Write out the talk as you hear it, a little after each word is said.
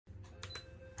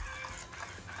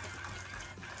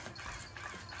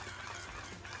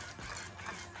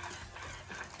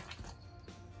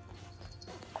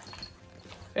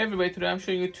Hey everybody, today I'm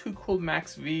showing you two cool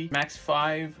Max V, Max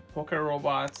 5 poker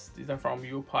robots. These are from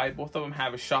YouPai. Both of them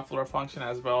have a shuffler function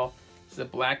as well. This is a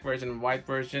black version and white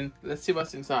version. Let's see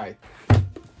what's inside.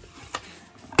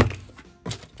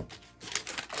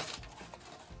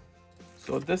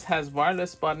 So this has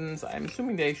wireless buttons. I'm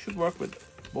assuming they should work with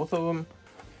both of them.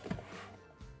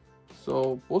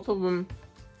 So both of them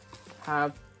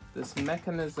have this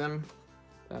mechanism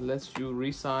that lets you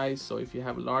resize. So if you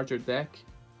have a larger deck,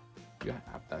 you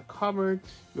have that covered.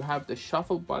 You have the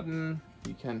shuffle button.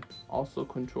 You can also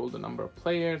control the number of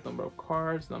players, number of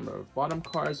cards, number of bottom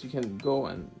cards. You can go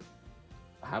and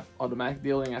have automatic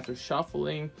dealing after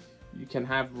shuffling. You can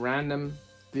have random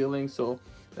dealing. So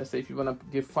let's say if you want to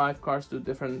give 5 cards to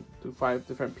 5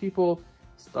 different people,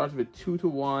 start with 2 to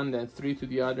one, then 3 to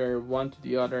the other, 1 to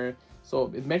the other.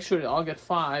 So it makes sure they all get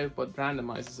 5, but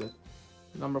randomizes it.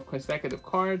 Number of consecutive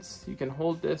cards. You can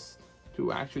hold this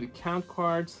to actually count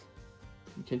cards.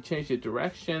 You can change the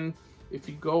direction. If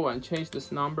you go and change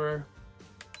this number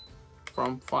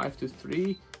from 5 to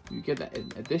 3, you get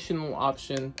an additional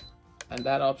option, and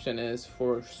that option is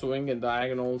for swing and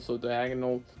diagonal. So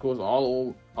diagonal goes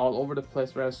all over the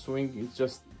place, whereas swing is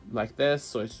just like this,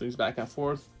 so it swings back and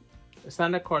forth. The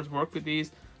standard cards work with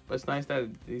these, but it's nice that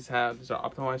these are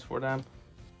optimized for them.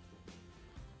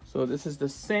 So this is the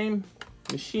same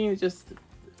machine, just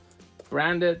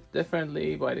branded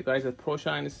differently by the guys at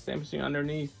ProShine. It's the same machine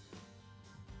underneath,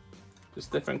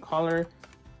 just different color.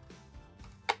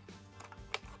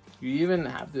 You even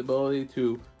have the ability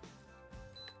to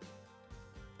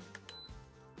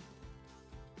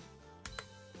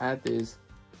add these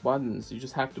buttons. You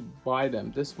just have to buy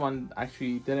them. This one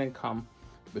actually didn't come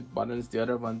with buttons, the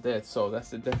other one did. So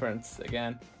that's the difference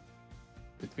again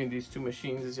between these two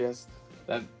machines, is just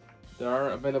that they are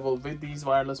available with these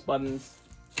wireless buttons.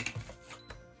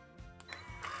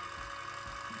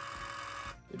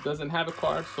 It doesn't have a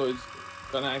card, so it's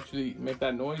gonna actually make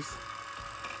that noise.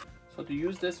 So to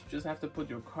use this, you just have to put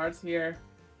your cards here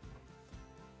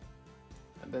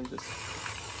and then just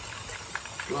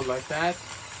do it like that.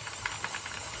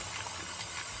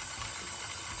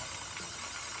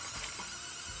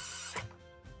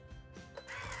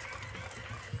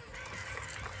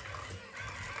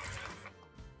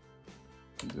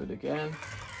 Do it again.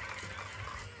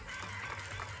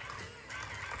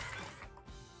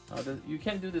 You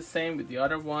can do the same with the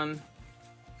other one.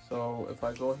 So if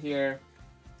I go here,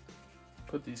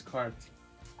 put these cards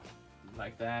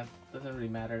like that, doesn't really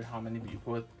matter how many you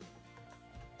put.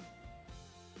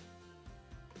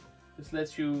 This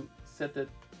lets you set the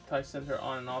touch center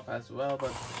on and off as well,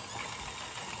 but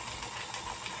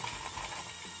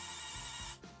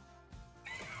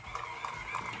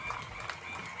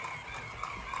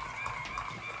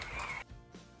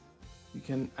you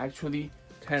can actually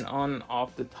turn on and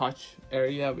off the touch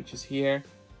area, which is here,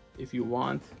 if you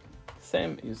want.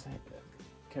 Same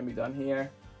can be done here.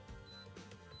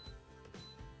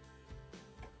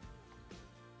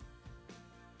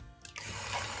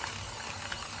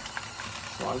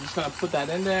 So I'm just gonna put that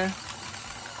in there.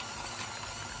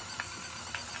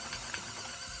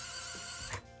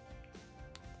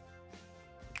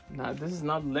 Now this is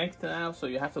not linked now, so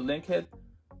you have to link it.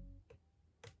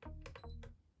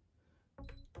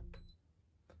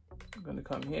 I'm gonna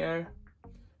come here.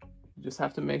 You just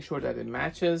have to make sure that it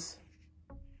matches.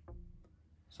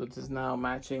 So this is now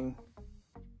matching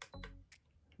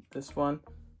this one.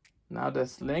 Now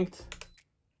that's linked.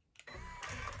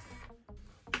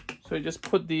 So you just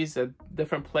put these at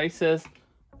different places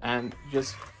and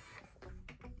just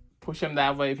push them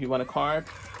that way if you want a card.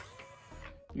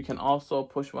 You can also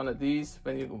push one of these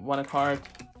when you want a card.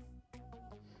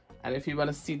 And if you want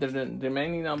to see the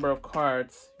remaining number of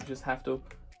cards, you just have to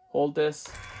hold this.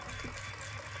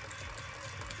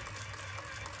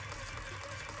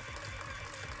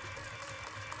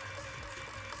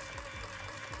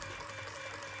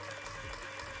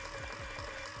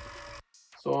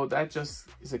 So that just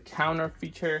is a counter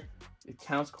feature. It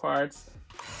counts cards.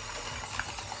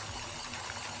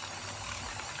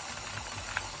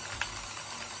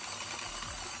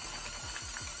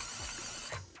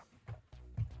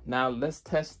 Now let's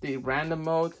test the random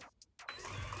mode.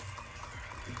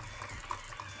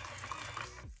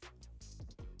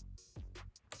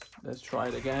 Let's try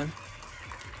it again.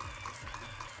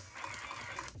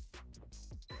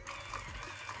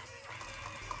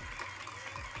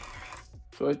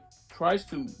 So it tries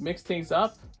to mix things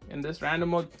up in this random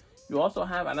mode. You also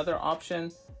have another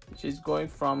option, which is going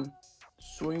from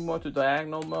swing mode to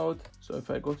diagonal mode. So if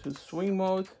I go to swing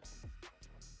mode,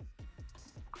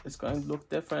 it's going to look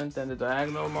different than the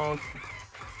diagonal mode.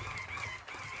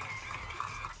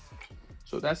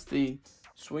 So that's the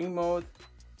swing mode,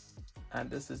 and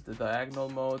this is the diagonal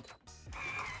mode.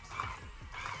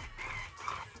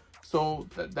 So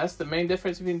that's the main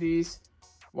difference between these.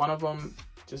 One of them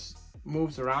just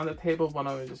moves around the table, one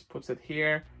of them just puts it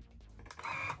here,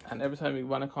 and every time you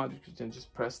want to contribute, you can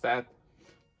just press that.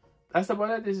 That's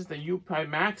about it. This is the YouPai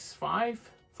Max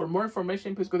 5. For more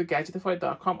information, please go to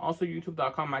gadgetify.com, also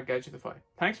youtube.com/gadgetify.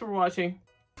 Thanks for watching.